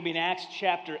Be in Acts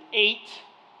chapter 8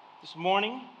 this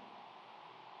morning.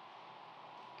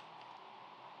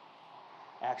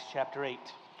 Acts chapter 8.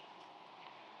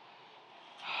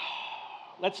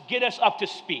 Let's get us up to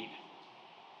speed.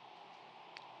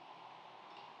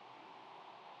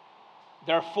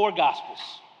 There are 4 Gospels: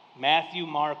 Matthew,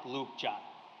 Mark, Luke, John.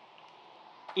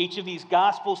 Each of these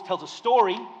Gospels tells a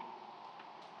story,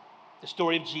 the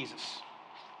story of Jesus.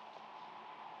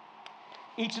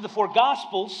 Each of the 4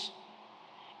 Gospels,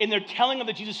 in their telling of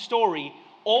the Jesus story,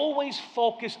 always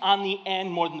focus on the end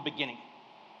more than the beginning.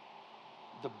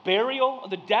 The burial,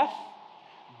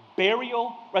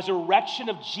 resurrection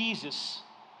of Jesus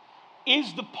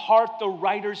is the part the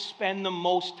writers spend the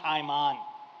most time on.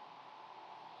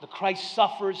 The Christ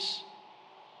suffers,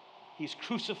 he's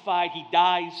crucified, he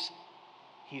dies,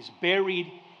 he's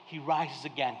buried, he rises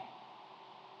again.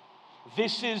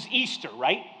 This is Easter,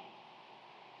 right?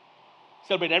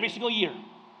 Celebrated every single year.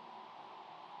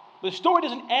 But the story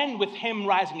doesn't end with him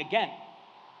rising again.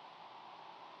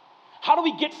 How do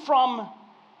we get from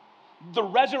the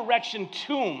resurrection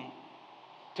tomb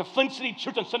to Flint City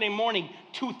Church on Sunday morning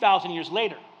 2,000 years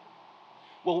later?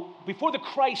 Well, before the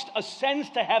Christ ascends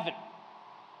to heaven,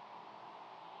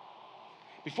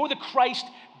 before the Christ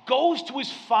goes to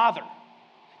his Father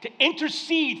to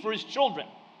intercede for his children,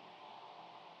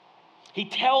 he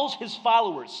tells his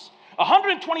followers,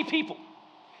 120 people.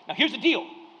 Now here's the deal.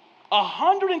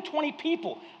 120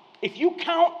 people. If you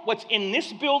count what's in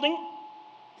this building,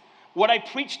 what I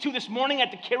preached to this morning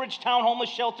at the Carriage Town Homeless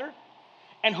Shelter,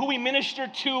 and who we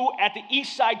ministered to at the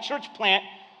East Side Church plant,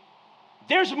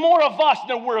 there's more of us than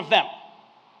there were of them.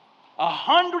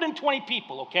 120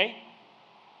 people, okay?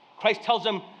 Christ tells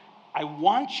them, I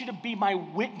want you to be my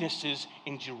witnesses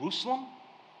in Jerusalem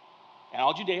and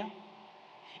all Judea,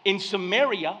 in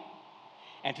Samaria,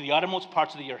 and to the uttermost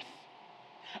parts of the earth.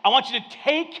 I want you to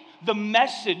take the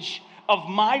message of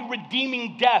my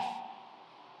redeeming death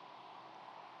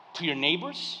to your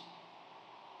neighbors,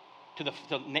 to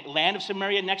the land of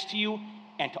Samaria next to you,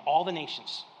 and to all the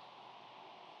nations.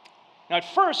 Now, at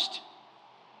first,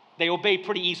 they obey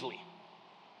pretty easily.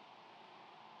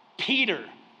 Peter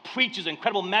preaches an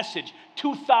incredible message.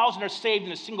 2,000 are saved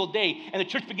in a single day, and the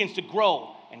church begins to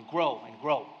grow and grow and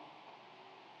grow.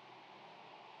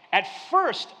 At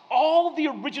first, all the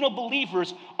original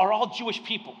believers are all Jewish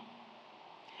people.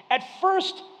 At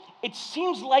first, it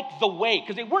seems like the way,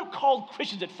 because they weren't called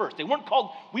Christians at first.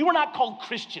 We were not called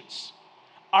Christians.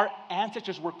 Our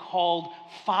ancestors were called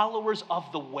followers of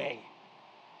the way.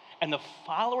 And the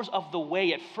followers of the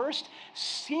way at first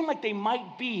seemed like they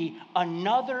might be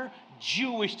another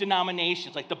Jewish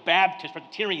denominations, like the Baptists,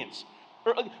 Presbyterians,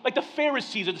 or like the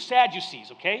Pharisees or the Sadducees,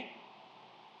 okay?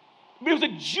 But it was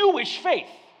a Jewish faith.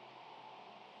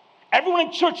 Everyone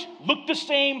in church looked the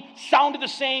same, sounded the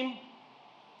same.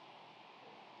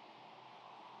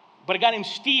 But a guy named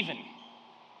Stephen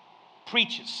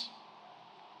preaches.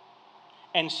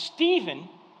 And Stephen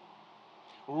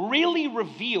really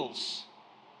reveals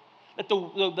that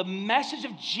the message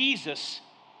of Jesus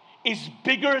is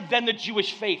bigger than the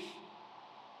Jewish faith.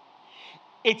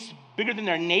 It's bigger than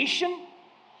their nation,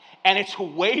 and it's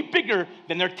way bigger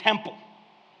than their temple.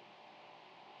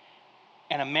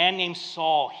 And a man named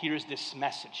Saul hears this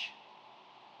message.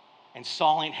 And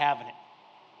Saul ain't having it.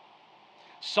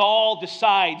 Saul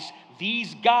decides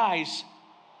these guys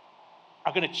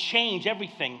are going to change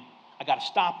everything. I got to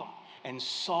stop them. And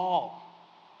Saul,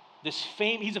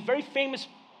 he's a very famous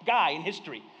guy in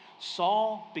history.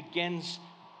 Saul begins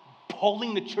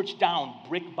pulling the church down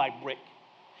brick by brick.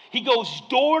 He goes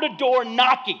door to door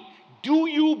knocking. Do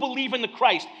you believe in the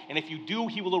Christ? And if you do,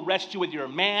 he will arrest you whether you're a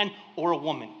man or a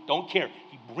woman. Don't care.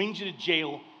 He brings you to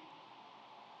jail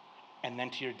and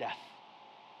then to your death.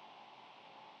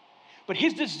 But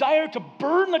his desire to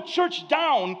burn the church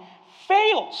down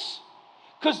fails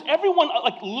because everyone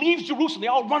leaves Jerusalem. They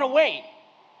all run away.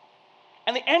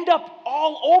 And they end up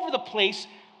all over the place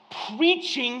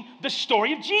preaching the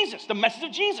story of Jesus, the message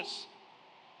of Jesus.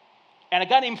 And a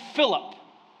guy named Philip,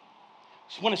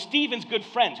 one of Stephen's good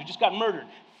friends who just got murdered,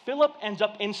 Philip ends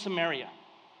up in Samaria.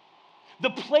 The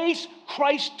place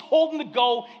Christ told him to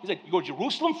go is that you go to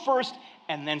Jerusalem first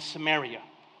and then Samaria.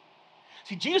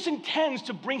 See, Jesus intends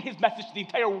to bring his message to the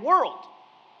entire world.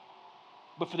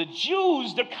 But for the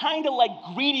Jews, they're kind of like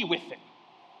greedy with it.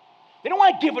 They don't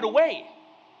want to give it away.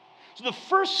 So the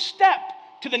first step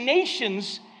to the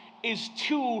nations is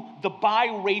to the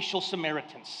biracial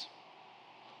Samaritans.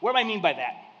 What do I mean by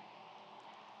that?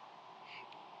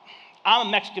 I'm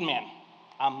a Mexican man.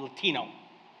 I'm Latino.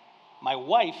 My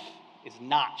wife is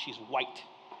not. She's white.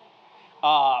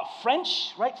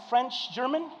 French, right? French,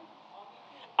 German?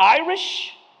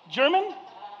 Irish, German?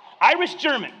 Irish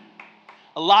German.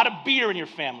 A lot of beer in your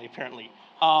family, apparently.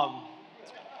 So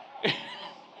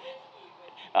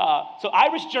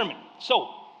Irish German. So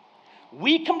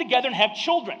we come together and have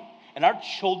children, and our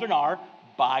children are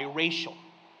biracial.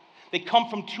 They come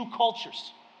from two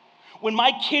cultures. When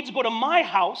my kids go to my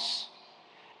house,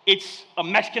 it's a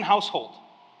Mexican household.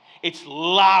 It's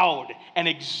loud and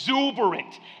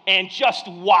exuberant and just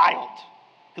wild.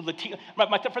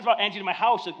 My friends brought Angie to my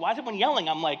house. Like, why is everyone yelling?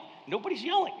 I'm like, nobody's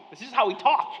yelling. This is how we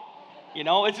talk.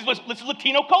 This is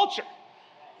Latino culture.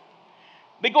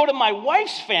 They go to my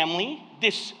wife's family,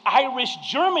 this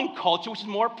Irish-German culture, which is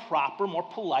more proper, more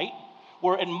polite.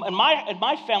 Where in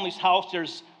my family's house,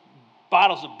 there's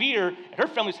bottles of beer. At her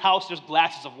family's house, there's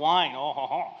glasses of wine.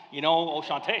 Oh,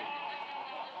 Chante.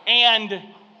 And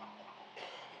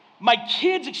my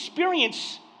kids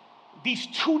experience these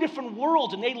two different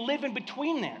worlds, and they live in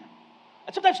between there.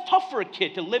 It's sometimes tough for a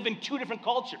kid to live in two different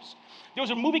cultures. There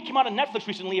was a movie came out on Netflix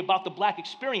recently about the black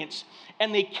experience,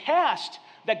 and they cast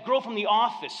that girl from The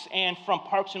Office and from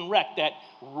Parks and Rec, that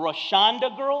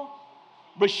Rashonda girl,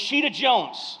 Rashida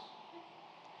Jones.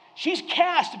 She's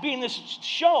cast to be in this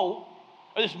show,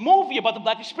 or this movie about the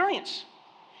black experience.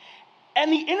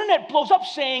 And the internet blows up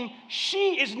saying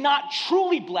she is not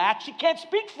truly black. She can't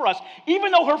speak for us.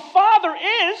 Even though her father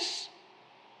is.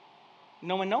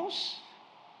 No one knows?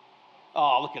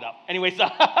 Oh, look it up. Anyways,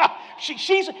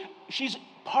 she's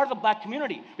part of the black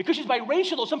community. Because she's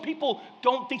biracial, though, some people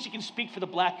don't think she can speak for the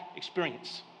black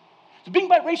experience. So being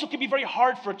biracial can be very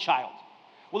hard for a child.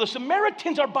 Well, the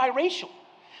Samaritans are biracial.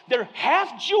 They're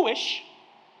half Jewish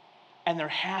and they're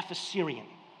half Assyrian.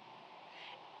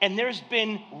 And there's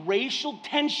been racial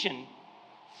tension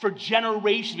for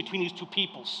generations between these two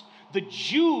peoples. The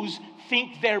Jews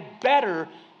think they're better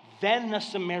than the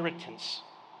Samaritans.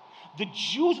 The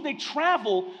Jews, when they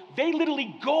travel, they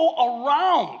literally go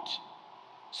around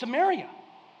Samaria.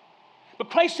 But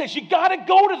Christ says, you got to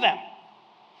go to them.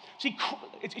 See,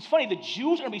 it's funny, the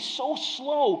Jews are going to be so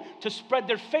slow to spread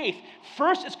their faith.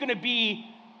 First, it's going to be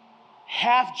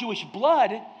half Jewish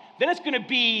blood. Then it's going to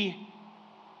be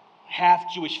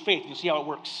half Jewish faith. You'll see how it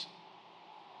works.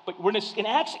 But in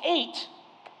Acts 8,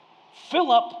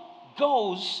 Philip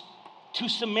goes to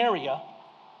Samaria.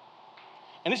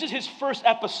 And this is his first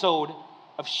episode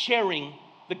of sharing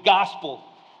the gospel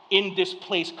in this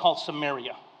place called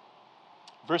Samaria.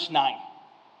 Verse 9.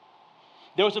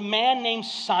 There was a man named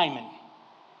Simon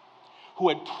who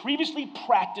had previously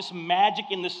practiced magic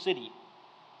in the city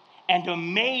and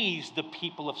amazed the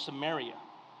people of Samaria.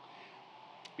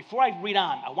 Before I read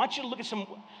on, I want you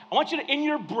to, in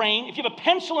your brain, if you have a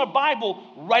pencil or a Bible,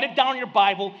 write it down in your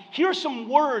Bible. Here are some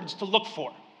words to look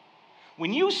for.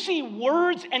 When you see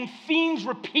words and themes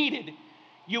repeated,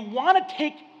 you want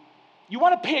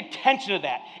to pay attention to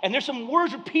that. And there's some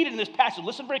words repeated in this passage.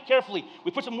 Listen very carefully.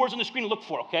 We put some words on the screen to look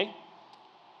for, okay?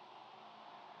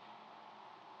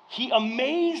 He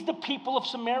amazed the people of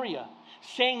Samaria,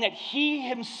 saying that he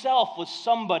himself was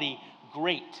somebody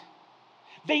great.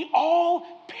 They all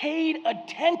paid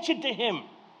attention to him.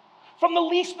 From the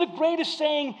least to the greatest,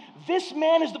 saying, this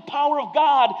man is the power of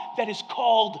God that is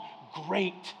called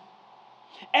great.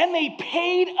 And they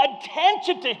paid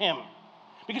attention to him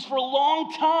because for a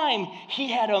long time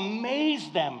he had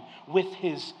amazed them with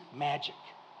his magic.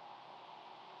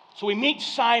 So we meet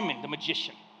Simon, the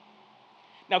magician.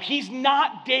 Now, he's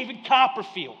not David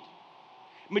Copperfield.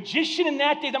 Magician in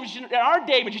that day, in our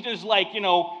day, magician is like,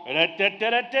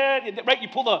 right? You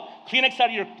pull the Kleenex out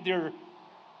of your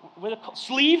what are they called?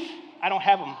 Sleeve? I don't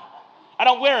have them. I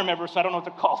don't wear them ever, so I don't know what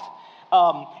they're called.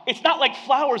 It's not like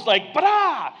flowers like,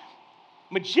 ba-da!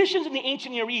 Magicians in the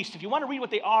ancient Near East, if you want to read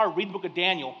what they are, read the book of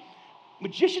Daniel.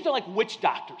 Magicians are like witch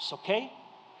doctors, okay?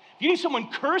 If you need someone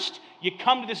cursed, you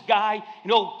come to this guy,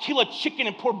 kill a chicken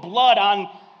and pour blood on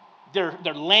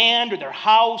their land or their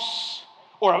house,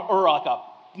 or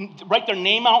write their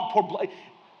name out and pour blood.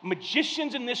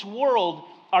 Magicians in this world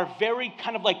are very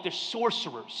kind of like they're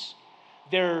sorcerers.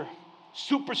 They're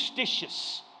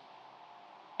superstitious.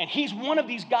 And he's one of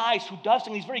these guys who does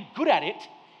something, he's very good at it,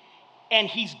 and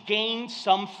he's gained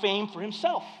some fame for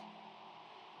himself.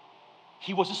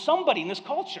 He was a somebody in this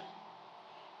culture.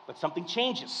 But something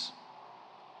changes.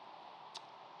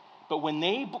 But when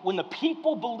the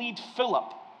people believed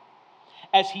Philip,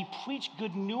 as he preached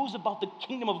good news about the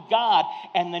kingdom of God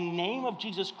and the name of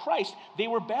Jesus Christ, they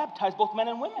were baptized, both men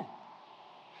and women.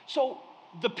 So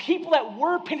the people that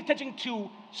were paying attention to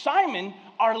Simon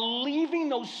are leaving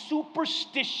those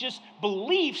superstitious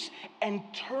beliefs and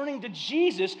turning to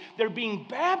Jesus. They're being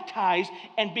baptized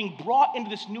and being brought into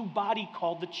this new body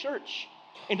called the church,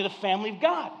 into the family of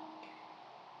God.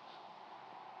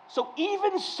 So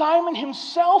even Simon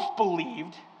himself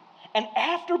believed, and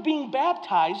after being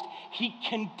baptized, he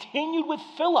continued with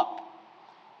Philip.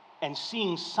 And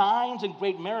seeing signs and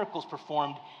great miracles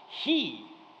performed, he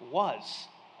was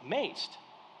amazed.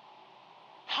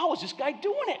 How is this guy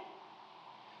doing it?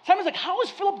 Simon's like, how is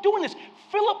Philip doing this?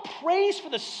 Philip prays for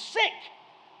the sick,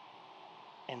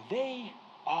 and they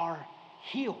are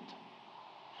healed.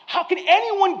 How can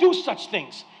anyone do such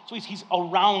things? So he's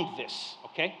around this,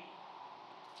 okay?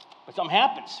 But something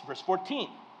happens. Verse 14.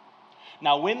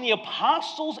 Now when the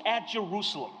apostles at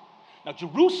Jerusalem, now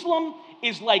Jerusalem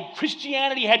is like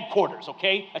Christianity headquarters,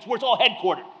 okay? That's where it's all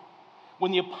headquartered.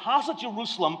 When the apostles at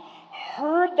Jerusalem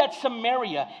heard that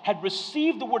Samaria had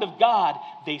received the word of God,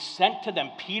 they sent to them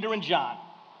Peter and John.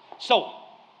 So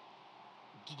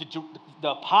the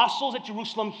apostles at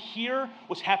Jerusalem hear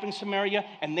what's happening in Samaria,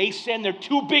 and they send their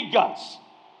two big guns.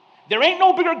 There ain't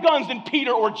no bigger guns than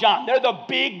Peter or John. They're the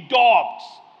big dogs.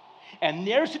 And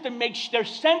they're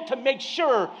sent to make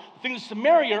sure the things in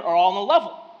Samaria are all on the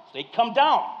level. So they come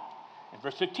down. In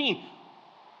verse 15,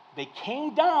 they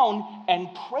came down and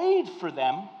prayed for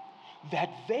them that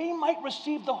they might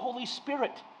receive the Holy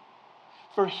Spirit.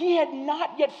 For he had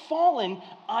not yet fallen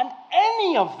on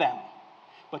any of them,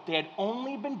 but they had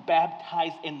only been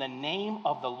baptized in the name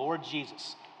of the Lord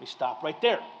Jesus. We stop right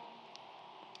there.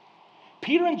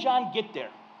 Peter and John get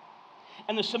there,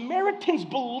 and the Samaritans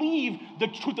believe the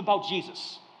truth about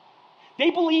Jesus. They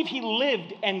believe he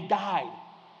lived and died,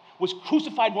 was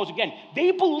crucified and rose again.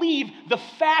 They believe the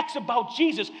facts about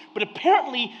Jesus, but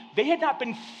apparently they had not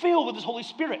been filled with his Holy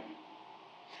Spirit.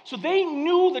 So they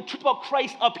knew the truth about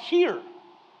Christ up here,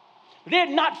 but they had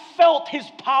not felt his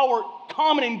power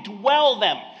come and indwell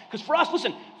them. Because for us,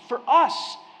 listen, for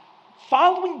us,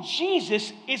 following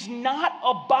Jesus is not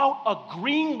about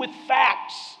agreeing with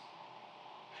facts.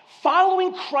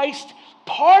 Following Christ,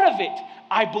 part of it,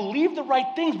 I believe the right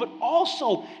things, but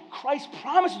also Christ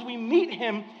promises when we meet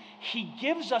him, he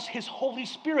gives us his Holy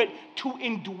Spirit to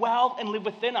indwell and live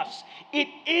within us. It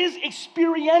is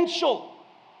experiential.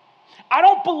 I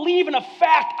don't believe in a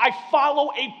fact. I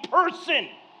follow a person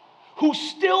who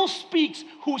still speaks,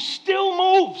 who still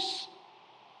moves.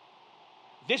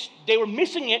 They were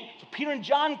missing it, so Peter and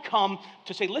John come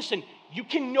to say, listen, you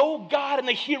can know God in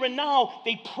the here and now.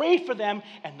 They pray for them,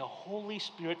 and the Holy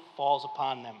Spirit falls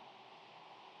upon them.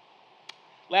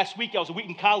 Last week, I was at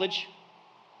Wheaton College,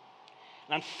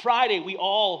 and on Friday,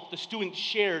 the students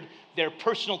shared their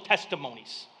personal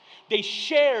testimonies. They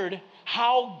shared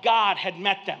how God had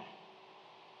met them.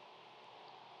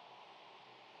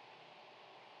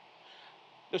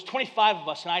 There's 25 of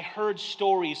us, and I heard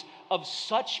stories of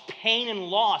such pain and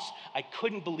loss, I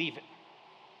couldn't believe it.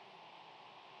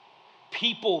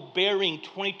 People burying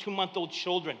 22-month-old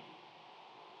children.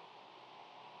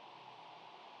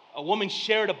 A woman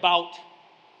shared about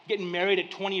getting married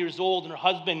at 20 years old and her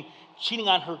husband cheating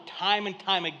on her time and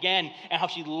time again, and how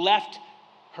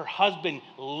her husband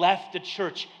left the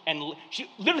church, and she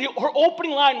literally, her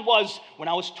opening line was, when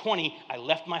I was 20, I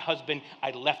left my husband,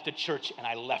 I left the church, and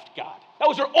I left God. That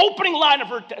was her opening line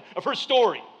of her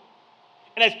story.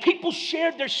 And as people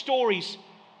shared their stories,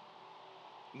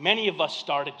 many of us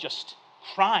started just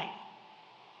crying.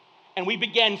 And we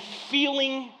began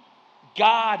feeling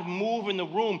God move in the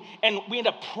room, and we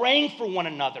ended up praying for one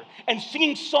another and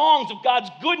singing songs of God's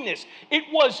goodness. It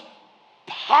was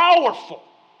powerful.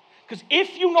 Because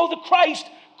if you know the Christ,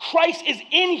 Christ is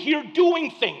in here doing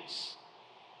things.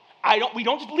 We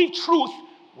don't just believe truth,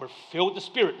 we're filled with the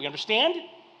Spirit. We understand?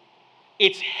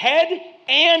 It's head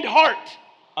and heart.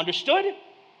 Understood?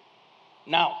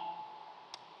 Now,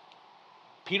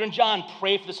 Peter and John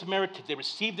pray for the Samaritans. They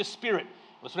receive the Spirit.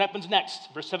 What's what happens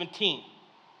next? Verse 17.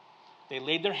 They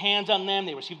laid their hands on them.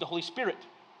 They received the Holy Spirit.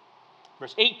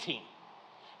 Verse 18.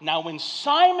 Now when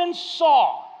Simon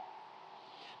saw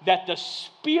that the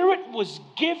Spirit was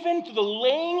given to the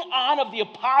laying on of the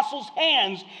apostles'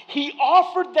 hands, he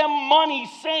offered them money,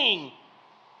 saying,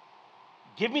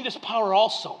 give me this power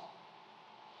also,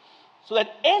 so that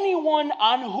anyone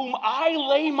on whom I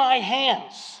lay my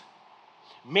hands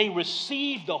may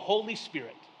receive the Holy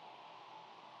Spirit.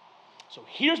 So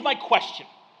here's my question.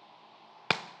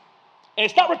 And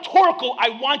it's not rhetorical, I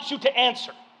want you to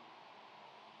answer.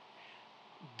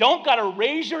 Don't gotta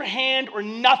raise your hand or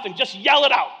nothing, just yell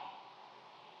it out.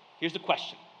 Here's the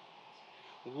question.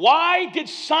 Why did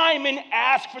Simon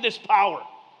ask for this power?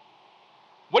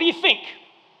 What do you think?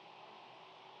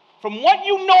 From what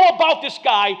you know about this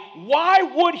guy, why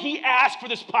would he ask for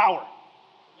this power?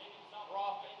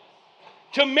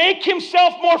 To make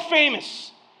himself more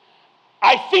famous.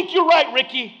 I think you're right,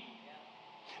 Ricky.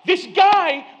 This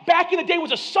guy, back in the day,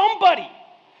 was a somebody.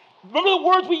 Remember the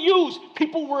words we use.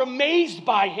 People were amazed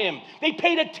by him. They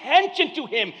paid attention to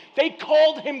him. They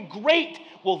called him great.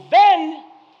 Well, then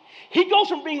he goes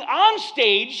from being on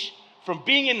stage, from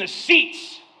being in the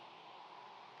seats.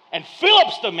 And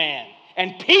Philip's the man.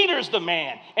 And Peter's the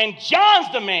man. And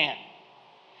John's the man.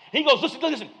 He goes,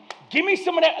 listen. Give me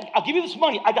some of that. I'll give you this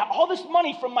money. I got all this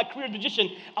money from my career as a magician.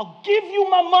 I'll give you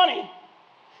my money.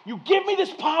 You give me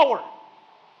this power.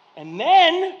 And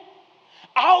then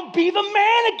I'll be the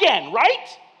man again, right?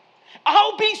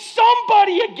 I'll be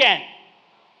somebody again.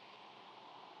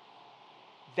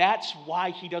 That's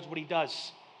why he does what he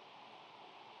does.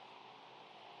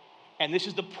 And this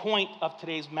is the point of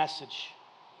today's message.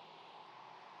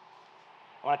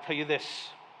 I want to tell you this.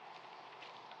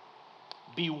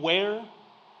 Beware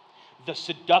the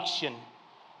seduction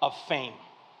of fame.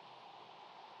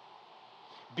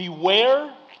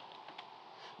 Beware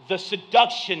the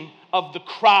seduction of the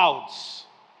crowds.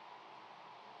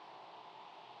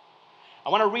 I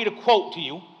want to read a quote to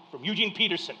you from Eugene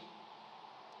Peterson.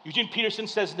 Eugene Peterson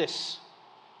says this: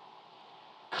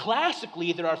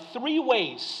 classically, there are three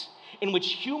ways in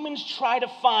which humans try to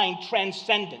find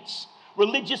transcendence,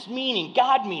 religious meaning,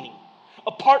 God meaning,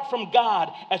 apart from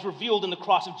God as revealed in the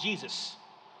cross of Jesus.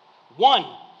 1,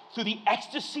 through the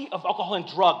ecstasy of alcohol and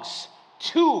drugs.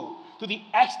 2, through the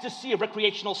ecstasy of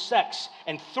recreational sex.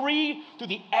 And 3, through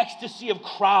the ecstasy of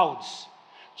crowds.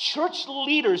 Church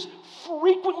leaders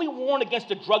frequently warn against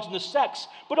the drugs and the sex,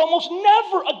 but almost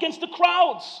never against the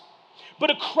crowds.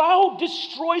 But a crowd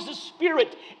destroys the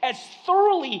spirit as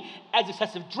thoroughly as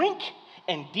excessive drink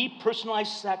and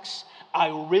depersonalized sex. I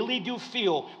really do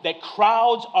feel that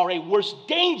crowds are a worse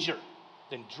danger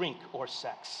than drink or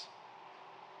sex.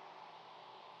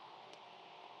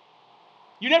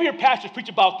 You never hear pastors preach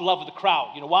about the love of the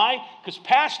crowd. You know why? Because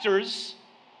pastors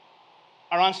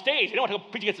are on stage. They don't want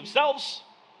to preach against themselves.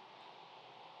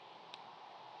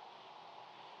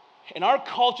 In our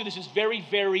culture, this is very,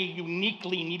 very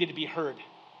uniquely needed to be heard.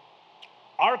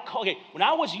 When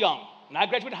I was young, when I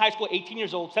graduated high school, 18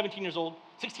 years old, 17 years old,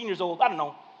 16 years old, I don't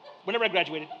know, whenever I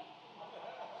graduated,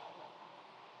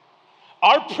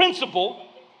 our principal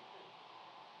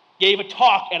gave a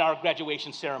talk at our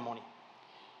graduation ceremony.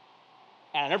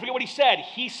 And I'll never forget what he said.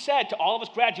 He said to all of us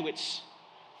graduates,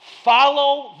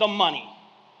 follow the money.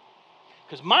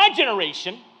 Because my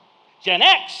generation, Gen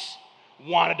X,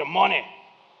 wanted the money,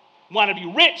 wanted to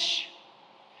be rich.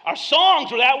 Our songs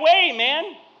were that way, man.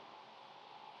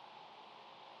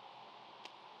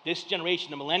 This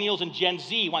generation, the millennials and Gen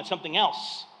Z, want something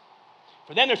else.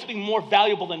 For them, there's something more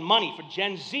valuable than money. For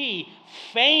Gen Z,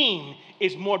 fame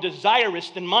is more desirous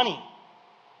than money.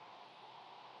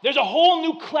 There's a whole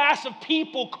new class of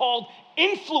people called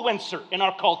influencer in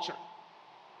our culture.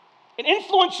 An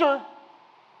influencer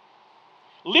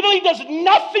literally does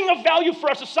nothing of value for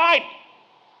our society.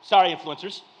 Sorry,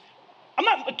 influencers. I'm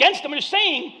not against them. I'm just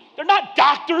saying they're not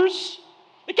doctors.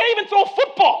 They can't even throw a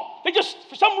football. They just,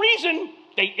 for some reason,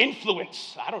 they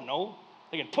influence. I don't know.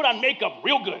 They can put on makeup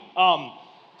real good.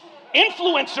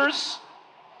 Influencers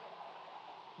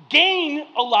gain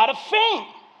a lot of fame.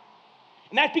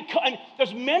 And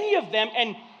there's many of them,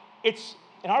 and it's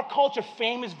in our culture,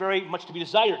 fame is very much to be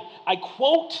desired. I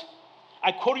quote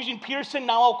Eugene Peterson,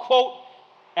 now I'll quote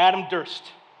Adam Durst.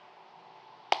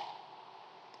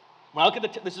 When I look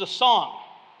at this is a song.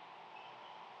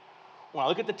 When I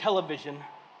look at the television,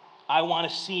 I want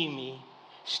to see me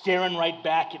staring right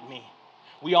back at me.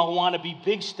 We all want to be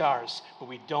big stars, but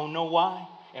we don't know why,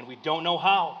 and we don't know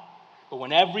how. But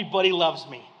when everybody loves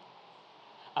me,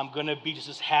 I'm going to be just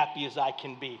as happy as I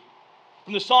can be.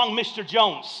 From the song Mr.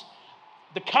 Jones,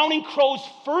 the Counting Crows'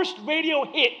 first radio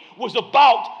hit was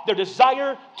about their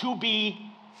desire to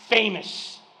be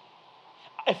famous.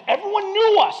 If everyone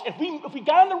knew us, if we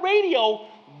got on the radio,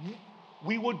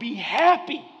 we would be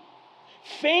happy.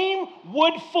 Fame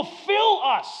would fulfill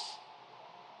us.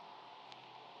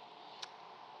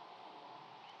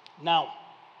 Now,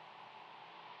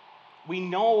 we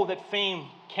know that fame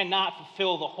cannot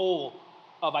fulfill the whole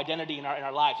of identity in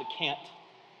our lives. It can't.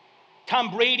 Tom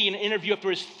Brady, in an interview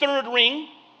after his third ring,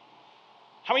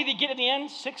 how many did he get in the end?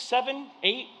 6, 7,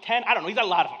 8, 10? I don't know. He's got a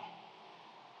lot of them.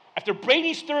 After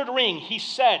Brady's third ring, he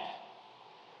said,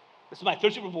 this is my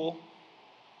third Super Bowl.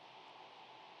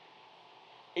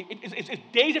 It's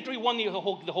days after he won the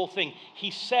whole thing.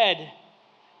 He said,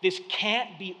 this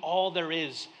can't be all there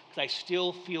is because I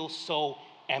still feel so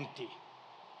empty.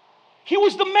 He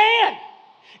was the man.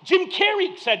 Jim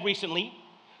Carrey said recently,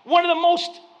 one of the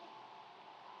most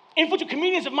influential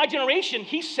comedians of my generation,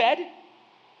 he said,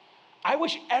 I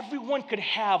wish everyone could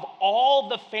have all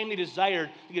the fame they desired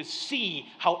to see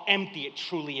how empty it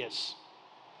truly is.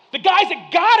 The guys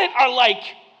that got it are like,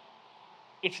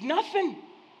 it's nothing.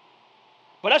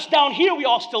 But us down here, we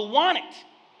all still want it.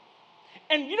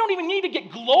 And you don't even need to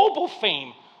get global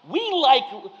fame. We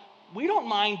don't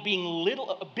mind being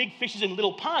big fishes in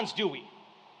little ponds, do we?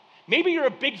 Maybe you're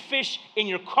a big fish in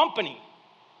your company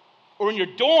or in your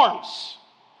dorms,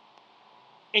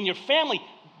 in your family.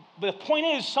 But the point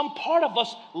is, some part of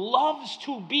us loves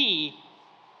to be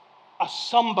a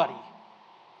somebody.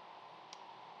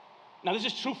 Now, this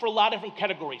is true for a lot of different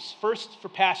categories. First, for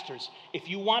pastors, if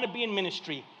you want to be in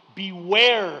ministry,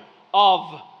 beware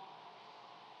of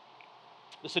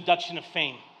the seduction of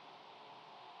fame.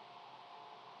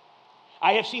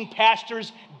 I have seen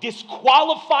pastors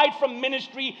disqualified from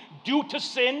ministry due to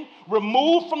sin,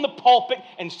 removed from the pulpit,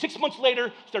 and 6 months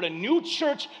later start a new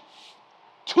church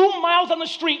 2 miles on the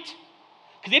street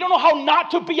because they don't know how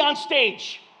not to be on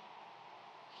stage.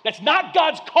 That's not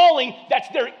God's calling, that's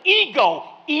their ego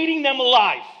eating them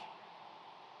alive.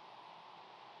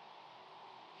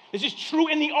 This is true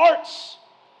in the arts.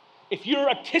 If you're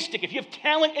artistic, if you have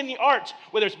talent in the arts,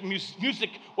 whether it's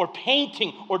music or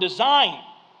painting or design.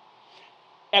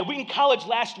 At Wheaton College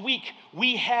last week,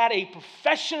 we read a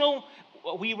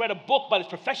book by this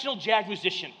professional jazz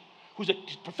musician who's a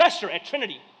professor at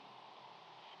Trinity.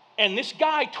 And this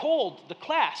guy told the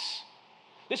class,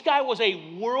 this guy was a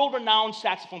world-renowned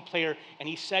saxophone player, and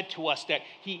he said to us that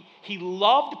he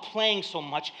loved playing so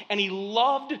much, and he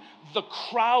loved the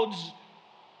crowd's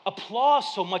applause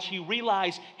so much, he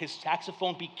realized his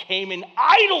saxophone became an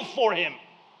idol for him.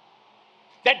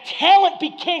 That talent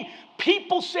became,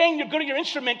 people saying you're good at your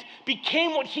instrument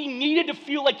became what he needed to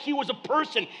feel like he was a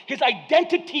person. His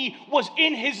identity was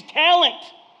in his talent.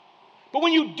 But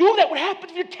when you do that, what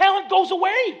happens if your talent goes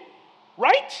away?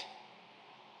 Right?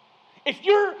 If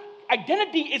your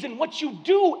identity is in what you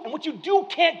do, and what you do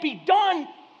can't be done,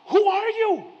 who are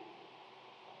you?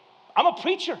 I'm a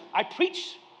preacher. I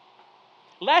preach.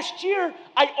 Last year,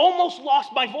 I almost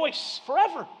lost my voice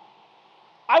forever.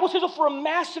 I was scheduled for a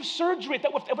massive surgery. If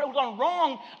it would have gone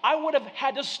wrong, I would have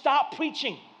had to stop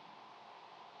preaching.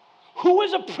 Who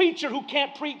is a preacher who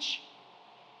can't preach?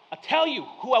 I'll tell you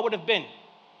who I would have been.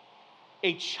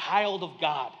 A child of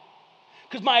God.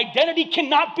 Because my identity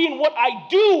cannot be in what I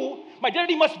do. My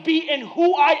identity must be in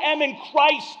who I am in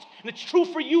Christ. And it's true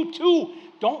for you too.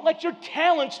 Don't let your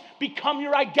talents become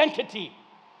your identity.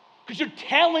 Because your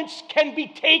talents can be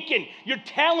taken. Your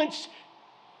talents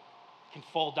can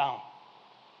fall down.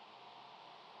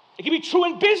 It can be true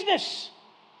in business.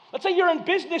 Let's say you're in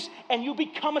business and you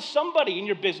become a somebody in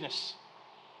your business.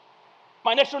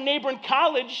 My next door neighbor in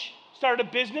college started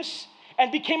a business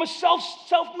and became a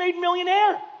self-made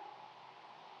millionaire.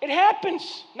 It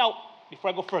happens. Now, before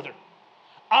I go further,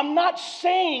 I'm not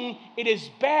saying it is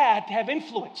bad to have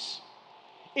influence.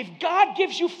 If God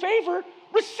gives you favor,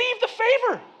 receive the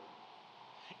favor.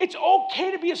 It's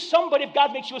okay to be a somebody if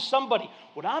God makes you a somebody.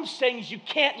 What I'm saying is you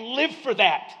can't live for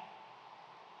that.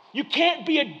 You can't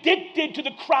be addicted to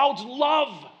the crowd's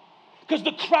love because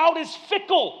the crowd is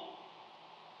fickle.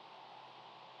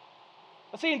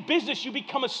 Let's say in business you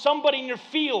become a somebody in your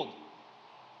field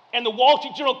and the Wall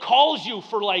Street Journal calls you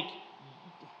for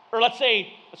or let's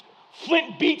say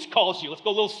Flint Beats calls you. Let's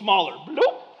go a little smaller.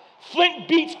 Bloop. Flint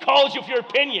Beats calls you for your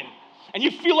opinion and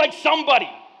you feel like somebody.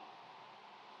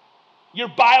 Your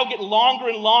bio get longer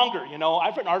and longer. You know,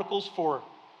 I've written articles for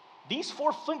these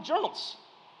 4 Flint journals.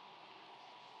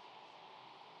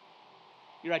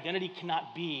 Your identity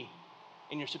cannot be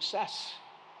in your success.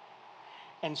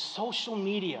 And social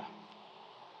media.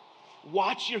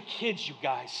 Watch your kids, you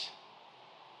guys.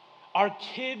 Our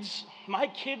kids, my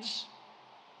kids,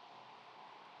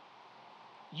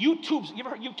 you ever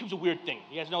heard YouTube's a weird thing?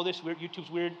 You guys know this? YouTube's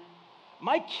weird?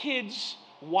 My kids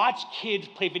watch kids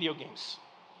play video games.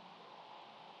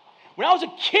 When I was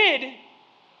a kid,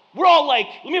 we're all like,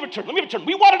 let me have a turn.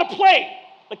 We wanted to play.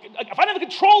 Like if I didn't have a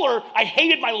controller, I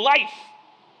hated my life.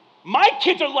 My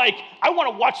kids are like, I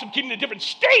want to watch some kid in a different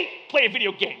state play a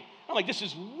video game. I'm like, this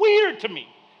is weird to me,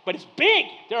 but it's big.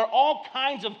 There are all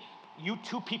kinds of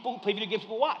YouTube people who play video games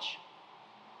people watch.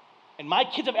 And my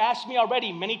kids have asked me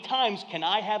already many times, can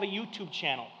I have a YouTube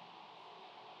channel?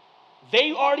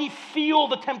 They already feel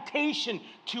the temptation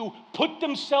to put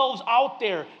themselves out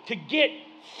there to get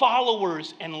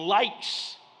followers and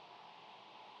likes.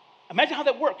 Imagine how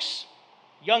that works.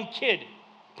 Young kid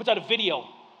puts out a video,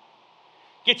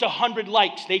 gets 100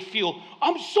 likes. They feel,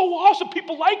 I'm so awesome,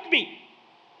 people like me.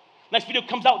 Next video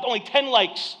comes out with only 10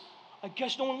 likes. I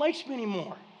guess no one likes me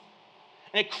anymore.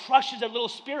 And it crushes their little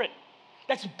spirit.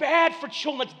 That's bad for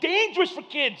children. That's dangerous for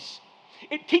kids.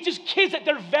 It teaches kids that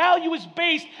their value is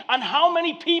based on how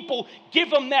many people give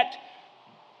them that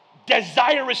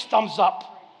desirous thumbs up.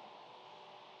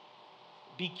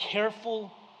 Be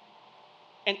careful.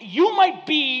 And you might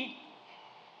be,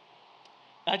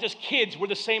 not just kids, we're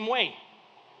the same way.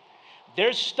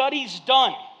 There's studies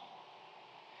done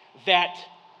that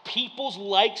people's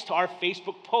likes to our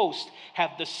Facebook post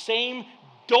have the same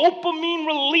dopamine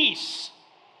release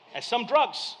as some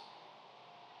drugs.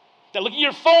 That look at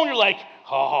your phone, you're like,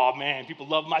 oh man, people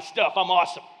love my stuff, I'm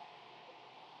awesome.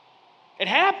 It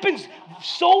happens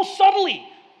so subtly.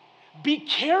 Be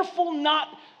careful not.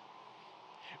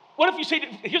 What if you say,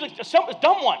 here's a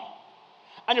dumb one.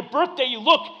 On your birthday, you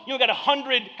look, you got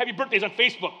 100 happy birthdays on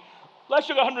Facebook. Last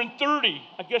year I got 130.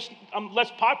 I guess I'm less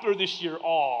popular this year.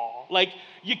 Aw. Like,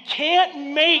 you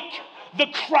can't make the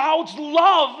crowds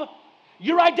love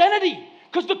your identity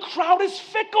because the crowd is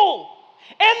fickle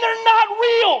and they're not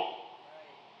real.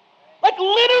 Like,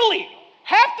 literally,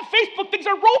 half the Facebook things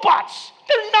are robots.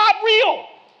 They're not real.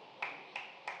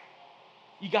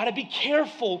 You got to be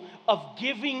careful of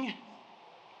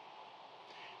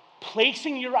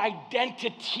placing your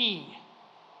identity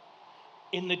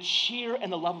in the cheer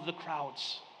and the love of the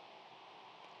crowds.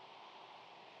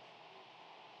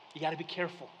 You got to be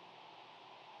careful.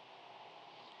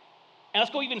 And let's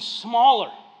go even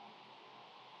smaller.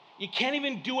 You can't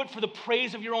even do it for the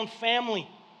praise of your own family.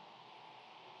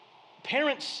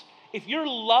 Parents, if you're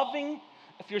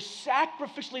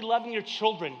sacrificially loving your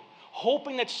children,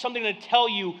 hoping that something to tell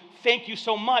you, thank you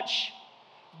so much,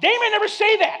 they may never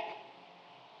say that.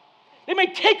 They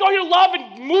may take all your love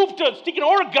and move to stinking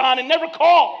Oregon and never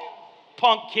call.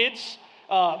 Punk kids.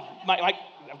 My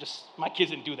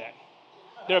kids didn't do that.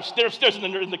 They're upstairs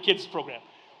in the kids program.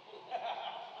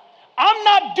 I'm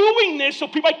not doing this so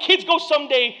my kids go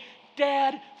someday,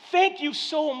 Dad, thank you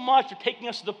so much for taking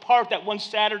us to the park that one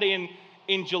Saturday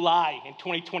in July in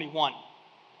 2021.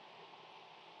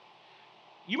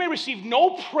 You may receive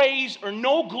no praise or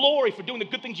no glory for doing the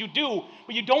good things you do,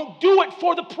 but you don't do it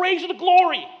for the praise or the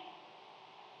glory.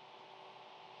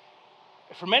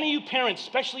 For many of you parents,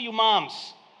 especially you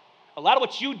moms, a lot of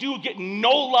what you do get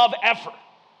no love ever.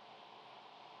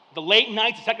 The late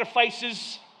nights, the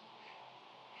sacrifices.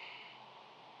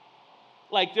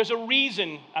 Like, there's a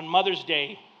reason on Mother's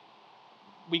Day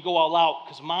we go all out,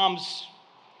 because moms,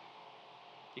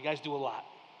 you guys do a lot.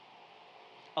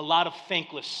 A lot of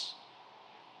thankless.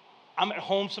 I'm at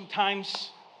home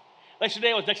sometimes.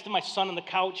 Yesterday I was next to my son on the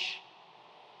couch,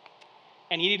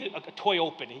 and he needed a toy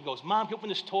open. He goes, Mom, can you open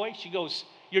this toy? She goes,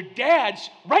 your dad's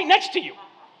right next to you.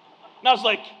 And I was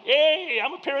like, hey,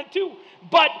 I'm a parent too.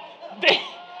 But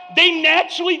they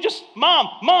naturally just,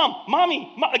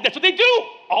 mommy, like that's what they do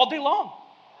all day long.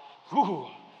 Ooh.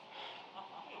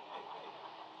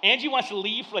 Angie wants to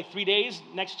leave for like 3 days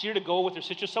next year to go with her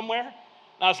sister somewhere. And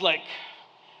I was like,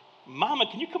 Mama,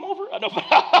 can you come over? No. Come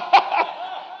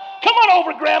on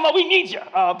over, Grandma, we need you.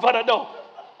 No.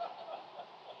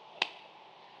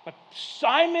 But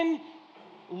Simon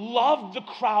loved the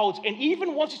crowds, and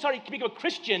even once he started to become a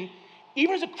Christian,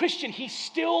 even as a Christian, he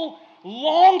still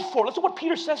longed for it. Listen to what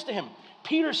Peter says to him.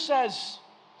 Peter says,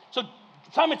 so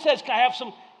Simon says, can I have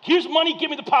some, here's money, give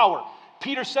me the power.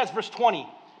 Peter says, verse 20,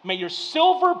 may your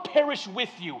silver perish with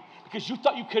you, because you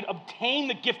thought you could obtain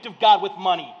the gift of God with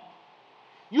money.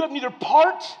 You have neither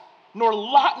part nor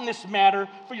lot in this matter,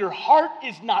 for your heart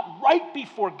is not right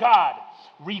before God.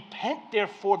 Repent,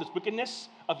 therefore, this wickedness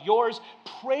of yours.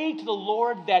 Pray to the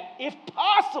Lord that, if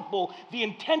possible, the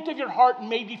intent of your heart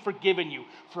may be forgiven you.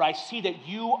 For I see that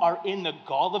you are in the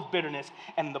gall of bitterness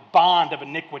and the bond of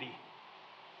iniquity.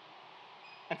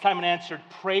 And Simon answered,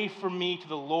 pray for me to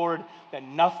the Lord that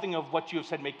nothing of what you have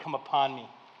said may come upon me.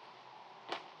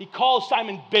 He calls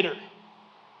Simon bitter.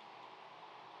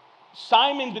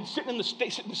 Simon's been sitting in the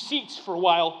seats for a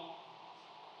while.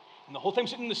 And the whole time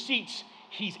sitting in the seats,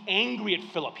 he's angry at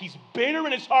Philip. He's bitter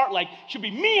in his heart, like, should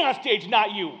be me on stage,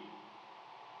 not you.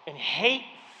 And hate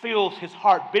fills his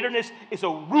heart. Bitterness is a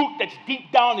root that's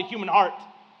deep down in the human heart.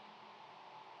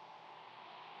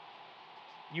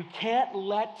 You can't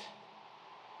let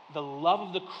the love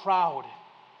of the crowd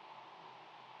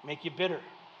make you bitter.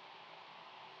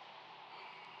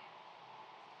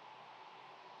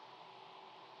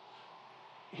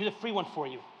 Here's a free one for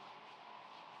you.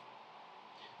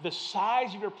 The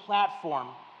size of your platform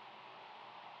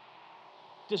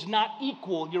does not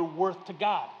equal your worth to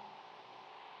God.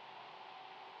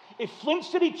 If Flint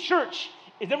City Church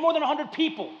is there more than 100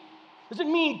 people,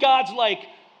 doesn't mean God's like,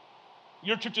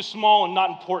 your church is small and not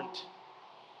important.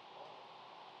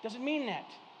 Doesn't mean that.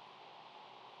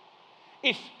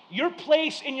 If your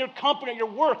place in your company or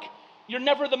your work, you're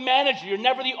never the manager, you're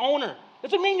never the owner,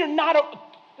 doesn't mean you're not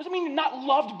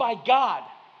loved by God.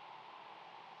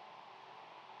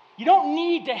 You don't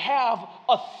need to have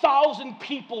 1,000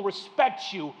 people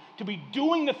respect you to be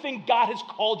doing the thing God has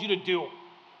called you to do.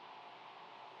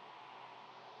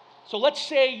 So let's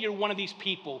say you're one of these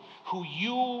people who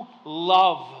you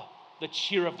love the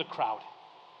cheer of the crowd.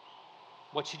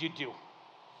 What should you do?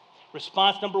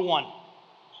 Response number one,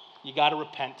 you got to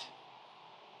repent.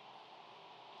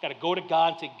 You got to go to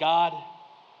God and say, God,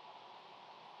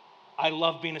 I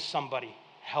love being a somebody.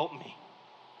 Help me.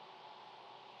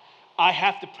 I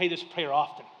have to pray this prayer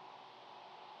often.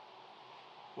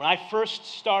 When I first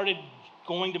started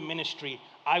going to ministry,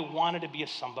 I wanted to be a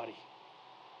somebody.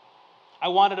 I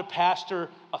wanted to pastor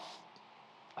a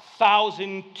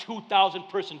 1,000, 2,000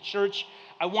 person church.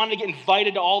 I wanted to get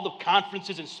invited to all the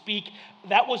conferences and speak.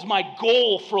 That was my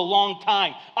goal for a long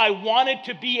time. I wanted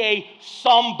to be a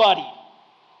somebody.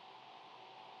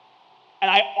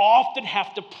 And I often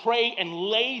have to pray and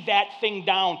lay that thing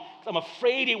down because I'm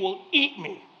afraid it will eat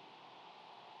me.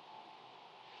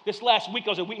 This last week,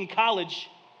 I was at Wheaton College,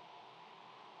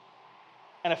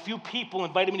 and a few people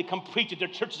invited me to come preach at their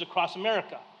churches across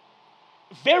America.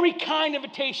 Very kind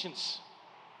invitations.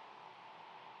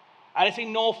 I had to say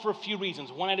no for a few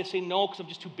reasons. One, I had to say no because I'm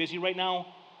just too busy right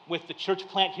now with the church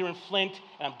plant here in Flint,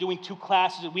 and I'm doing 2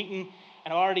 classes at Wheaton,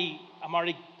 and I'm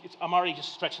already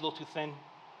just stretched a little too thin.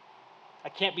 I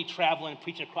can't be traveling and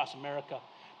preaching across America.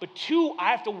 But 2, I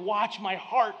have to watch my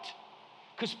heart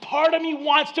because part of me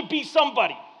wants to be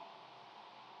somebody.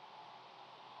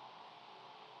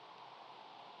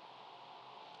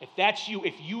 If that's you,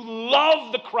 if you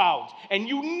love the crowds and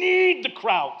you need the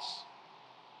crowds,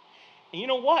 and you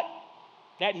know what?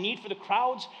 That need for the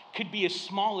crowds could be as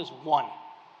small as 1.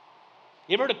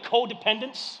 You ever heard of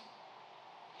codependence?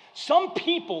 Some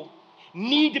people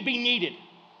need to be needed.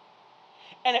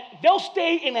 And they'll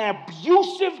stay in an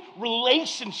abusive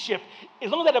relationship.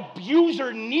 As long as that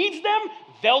abuser needs them,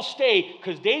 they'll stay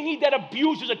because they need that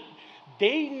abuser to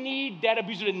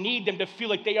need them to feel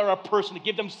like they are a person, to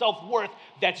give them self-worth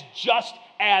that's just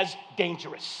as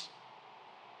dangerous.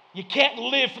 You can't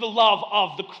live for the love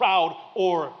of the crowd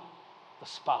or the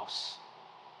spouse.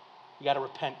 You got to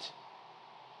repent.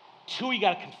 2, you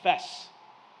got to confess.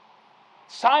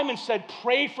 Simon said,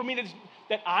 pray for me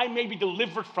that I may be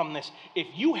delivered from this. If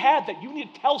you have that, you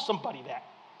need to tell somebody that.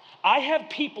 I have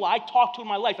people I talk to in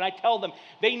my life, and I tell them,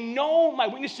 they know my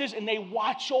weaknesses, and they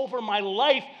watch over my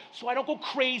life so I don't go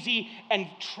crazy and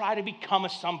try to become a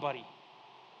somebody.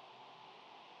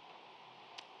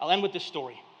 I'll end with this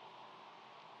story.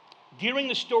 During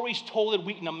the stories told at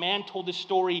Wheaton, a man told this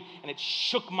story, and it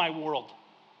shook my world.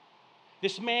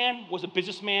 This man was a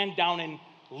businessman down in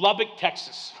Lubbock,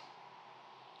 Texas.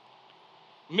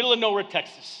 Middle of nowhere,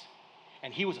 Texas.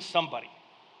 And he was a somebody.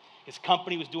 His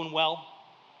company was doing well.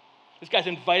 This guy's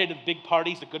invited to the big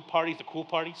parties, the good parties, the cool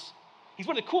parties. He's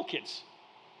one of the cool kids.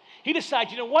 He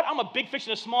decides, you know what? I'm a big fish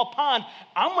in a small pond.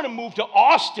 I'm going to move to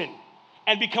Austin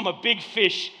and become a big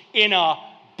fish in a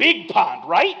big pond,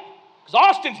 right? Because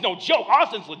Austin's no joke.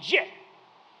 Austin's legit.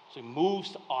 So he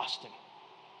moves to Austin.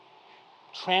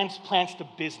 Transplants to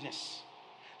business.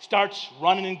 Starts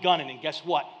running and gunning. And guess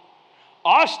what?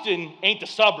 Austin ain't the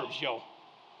suburbs, yo.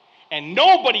 And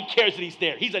nobody cares that he's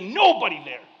there. He's a nobody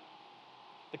there.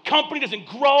 The company doesn't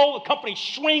grow. The company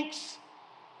shrinks.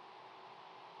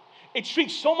 It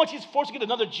shrinks so much he's forced to get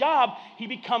another job, he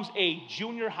becomes a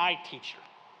junior high teacher,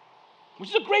 which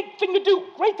is a great thing to do.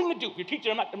 Great thing to do. If you're a teacher,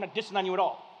 I'm not dissing on you at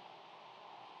all.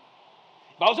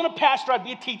 If I wasn't a pastor, I'd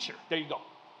be a teacher. There you go.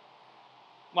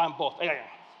 Well, I'm both. Yeah.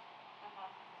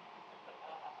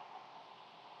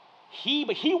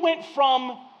 He went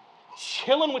from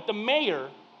chilling with the mayor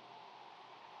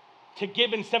to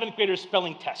giving 7th graders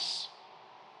spelling tests.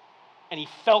 And he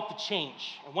felt the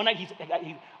change. And one night he's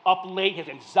up late, he has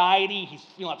anxiety, he's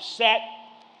feeling upset.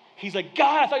 He's like,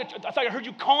 God, I thought I heard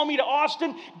you call me to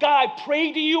Austin. God, I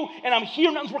prayed to you, and I'm here,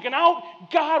 nothing's working out.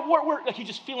 God, where? Like he's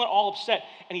just feeling all upset.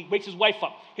 And he wakes his wife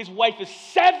up. His wife is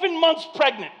 7 months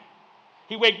pregnant.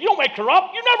 You don't wake her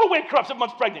up. You never wake her up 7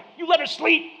 months pregnant. You let her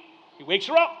sleep. He wakes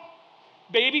her up.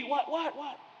 Baby, what?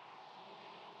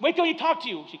 Wait till he talk to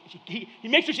you. He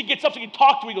makes sure she gets up so he can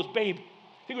talk to her. He goes, babe,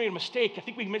 I think we made a mistake. I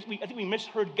think we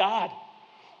misheard God.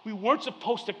 We weren't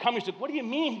supposed to come. He said, what do you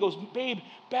mean? He goes, babe,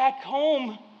 back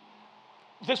home,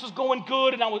 this was going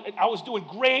good, and I was doing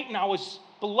great, and I was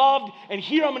beloved, and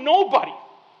here I'm a nobody.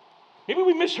 Maybe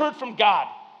we misheard from God.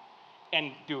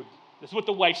 And dude, this is what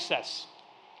the wife says.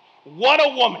 What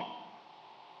a woman.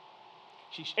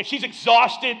 She's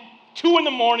exhausted. 2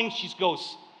 a.m, she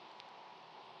goes,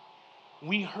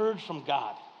 we heard from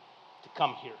God to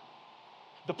come here.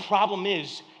 The problem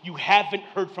is you haven't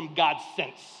heard from God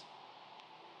since.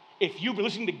 If you've been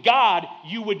listening to God,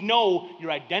 you would know your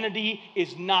identity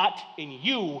is not in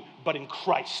you, but in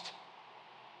Christ.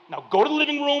 Now go to the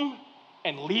living room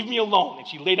and leave me alone. And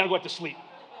she laid down and went to sleep.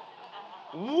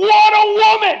 What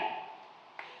a woman!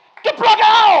 Get plug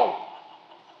out!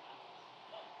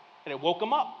 And it woke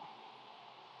him up.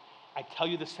 I tell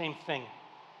you the same thing.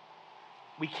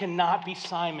 We cannot be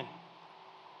Simon.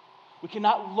 We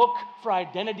cannot look for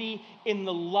identity in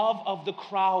the love of the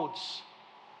crowds.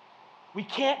 We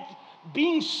can't,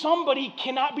 being somebody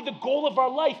cannot be the goal of our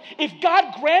life. If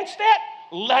God grants that,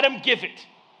 let him give it.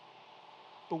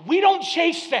 But we don't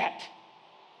chase that.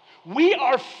 We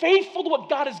are faithful to what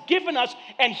God has given us,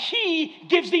 and he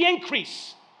gives the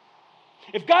increase.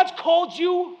 If God's called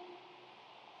you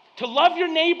to love your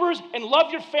neighbors and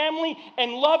love your family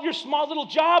and love your small little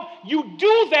job, you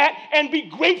do that and be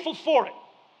grateful for it.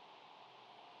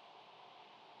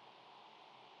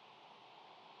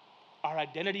 Our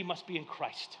identity must be in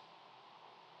Christ.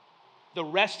 The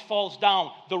rest falls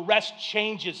down. The rest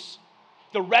changes.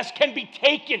 The rest can be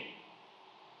taken.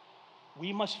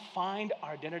 We must find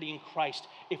our identity in Christ.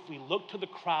 If we look to the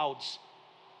crowds,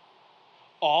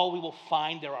 all we will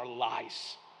find there are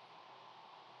lies.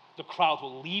 The crowds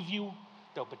will leave you.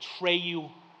 They'll betray you.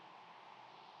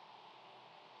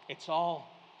 It's all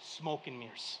smoke and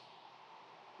mirrors.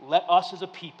 Let us as a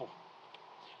people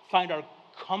find our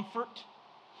comfort,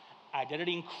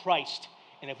 identity in Christ.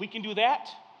 And if we can do that,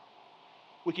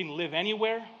 we can live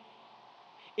anywhere,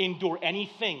 endure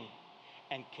anything,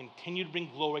 and continue to bring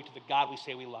glory to the God we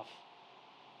say we love.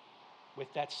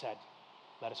 With that said,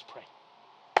 let us pray.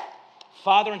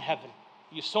 Father in heaven,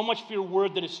 thank you so much for your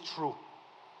word that is true.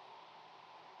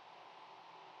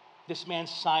 This man,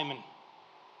 Simon,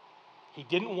 he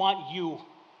didn't want you.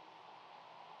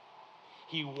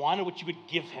 He wanted what you would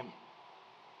give him.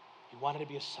 He wanted to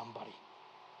be a somebody.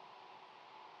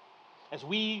 As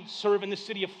we serve in the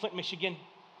city of Flint, Michigan,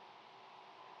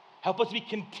 help us be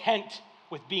content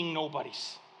with being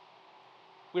nobodies.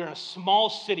 We're in a small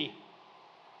city.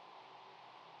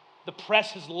 The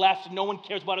press has left. No one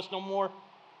cares about us no more.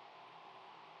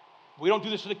 We don't do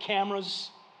this for the cameras,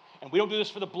 and we don't do this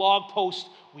for the blog post.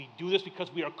 We do this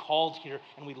because we are called here,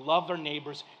 and we love our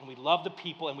neighbors, and we love the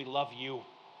people, and we love you.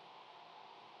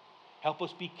 Help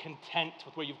us be content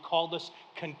with where you've called us,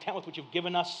 content with what you've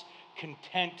given us,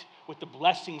 content with the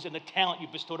blessings and the talent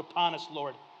you've bestowed upon us,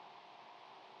 Lord.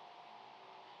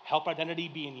 Help our identity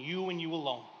be in you and you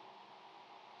alone.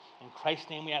 In Christ's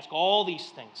name we ask all these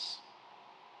things.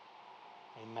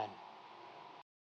 Amen.